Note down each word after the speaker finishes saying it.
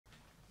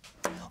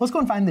Let's go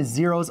and find the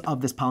zeros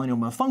of this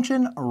polynomial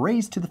function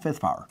raised to the 5th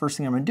power. First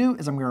thing I'm going to do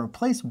is I'm going to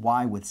replace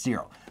y with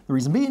 0. The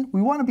reason being,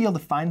 we want to be able to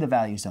find the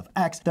values of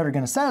x that are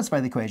going to satisfy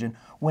the equation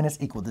when it's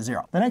equal to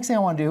 0. The next thing I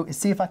want to do is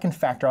see if I can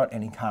factor out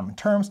any common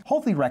terms.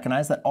 Hopefully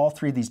recognize that all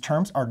 3 of these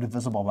terms are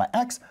divisible by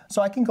x,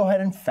 so I can go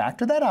ahead and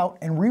factor that out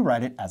and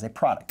rewrite it as a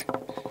product.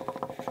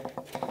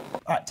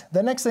 All right,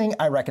 the next thing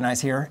I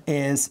recognize here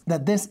is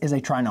that this is a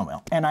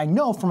trinomial. And I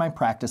know from my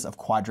practice of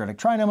quadratic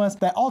trinomials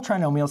that all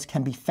trinomials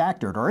can be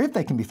factored, or if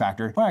they can be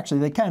factored, well actually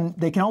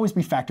they can always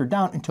be factored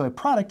down into a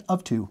product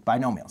of 2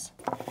 binomials.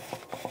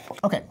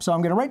 Okay, so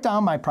I'm going to write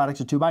down my product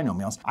of 2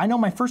 binomials. I know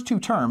my first 2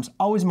 terms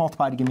always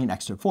multiply to give me an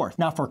x to the 4th.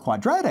 Now for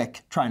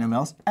quadratic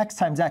trinomials, x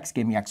times x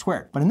gave me x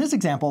squared. But in this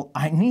example,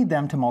 I need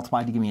them to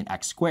multiply to give me an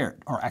x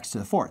squared, or x to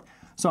the 4th.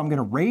 So I'm going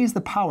to raise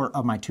the power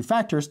of my 2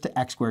 factors to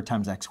x squared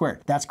times x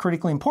squared. That's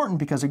critically important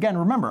because, again,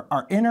 remember,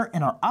 our inner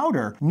and our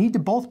outer need to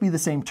both be the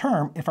same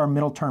term if our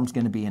middle term is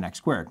going to be an x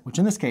squared, which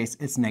in this case,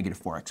 it's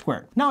negative 4x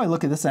squared. Now I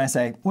look at this and I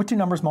say, what 2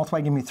 numbers multiply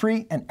to give me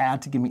 3 and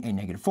add to give me a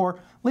negative 4?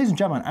 Ladies and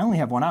gentlemen, I only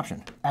have one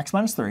option, x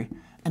minus 3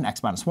 and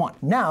x minus 1.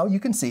 Now you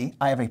can see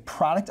I have a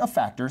product of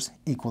factors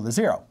equal to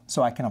 0.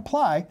 So I can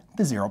apply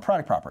the 0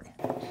 product property.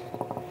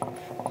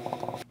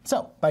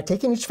 So by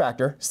taking each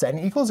factor, setting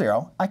it equal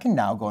 0, I can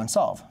now go and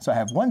solve. So I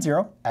have 1,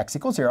 0, x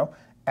equals 0,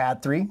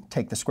 add 3,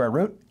 take the square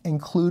root,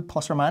 include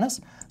plus or minus.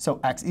 So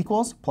x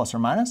equals plus or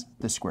minus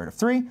the square root of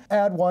 3,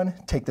 add 1,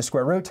 take the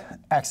square root,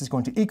 x is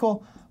going to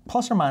equal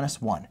plus or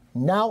minus 1.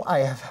 Now I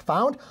have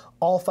found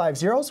all 5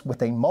 zeros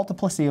with a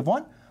multiplicity of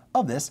 1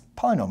 of this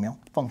polynomial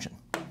function.